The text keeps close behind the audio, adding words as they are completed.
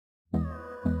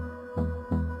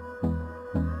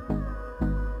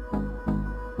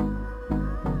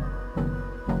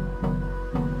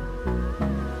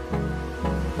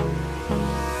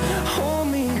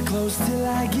close till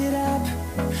I get up.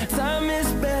 Time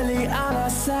is barely on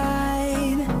our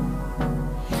side.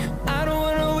 I don't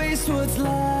wanna waste what's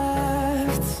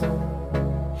left.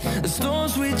 The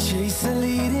storms we chase are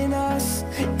leading us,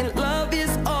 and love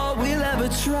is all we'll ever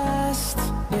trust.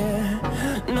 Yeah,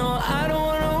 no, I don't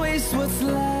wanna waste what's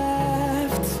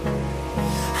left.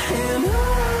 And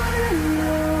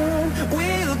on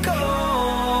we'll go,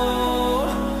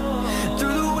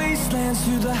 through the wastelands,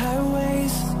 through the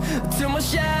highways, till my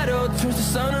shadow turns to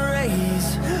sun rays.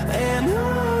 And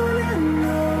on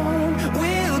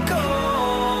we'll go,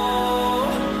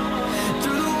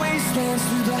 through the wastelands,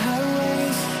 through the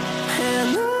highways,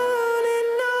 and on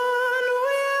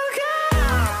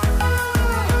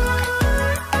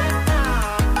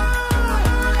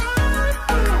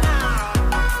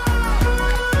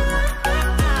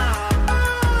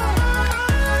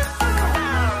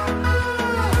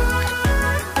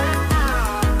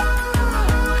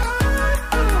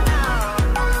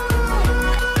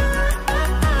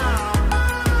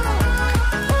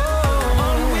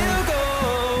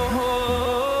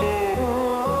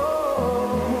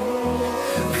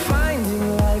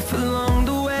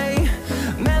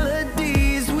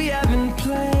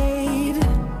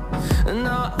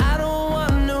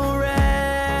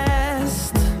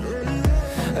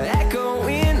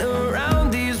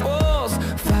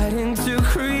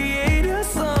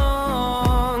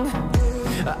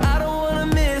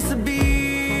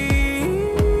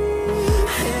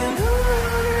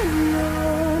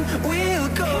we'll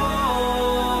go.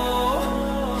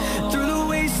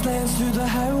 Through the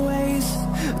highways,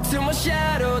 till my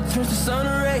shadow turns to sun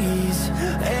rays.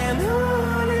 And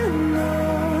on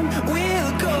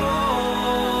we'll go,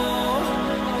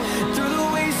 through the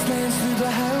wastelands, through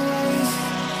the highways,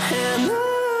 and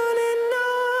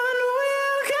on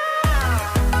we'll go.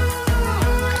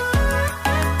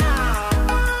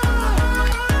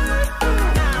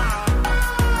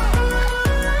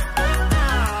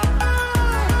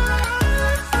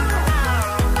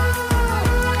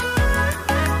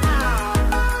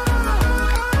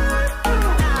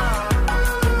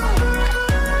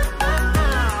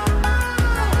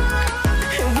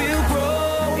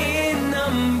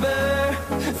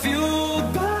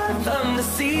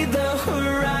 See the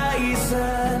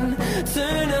horizon,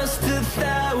 turn us to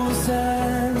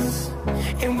thousands,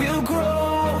 and we'll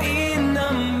grow in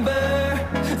number,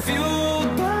 fueled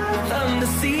by them to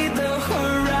see the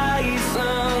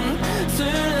horizon,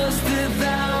 turn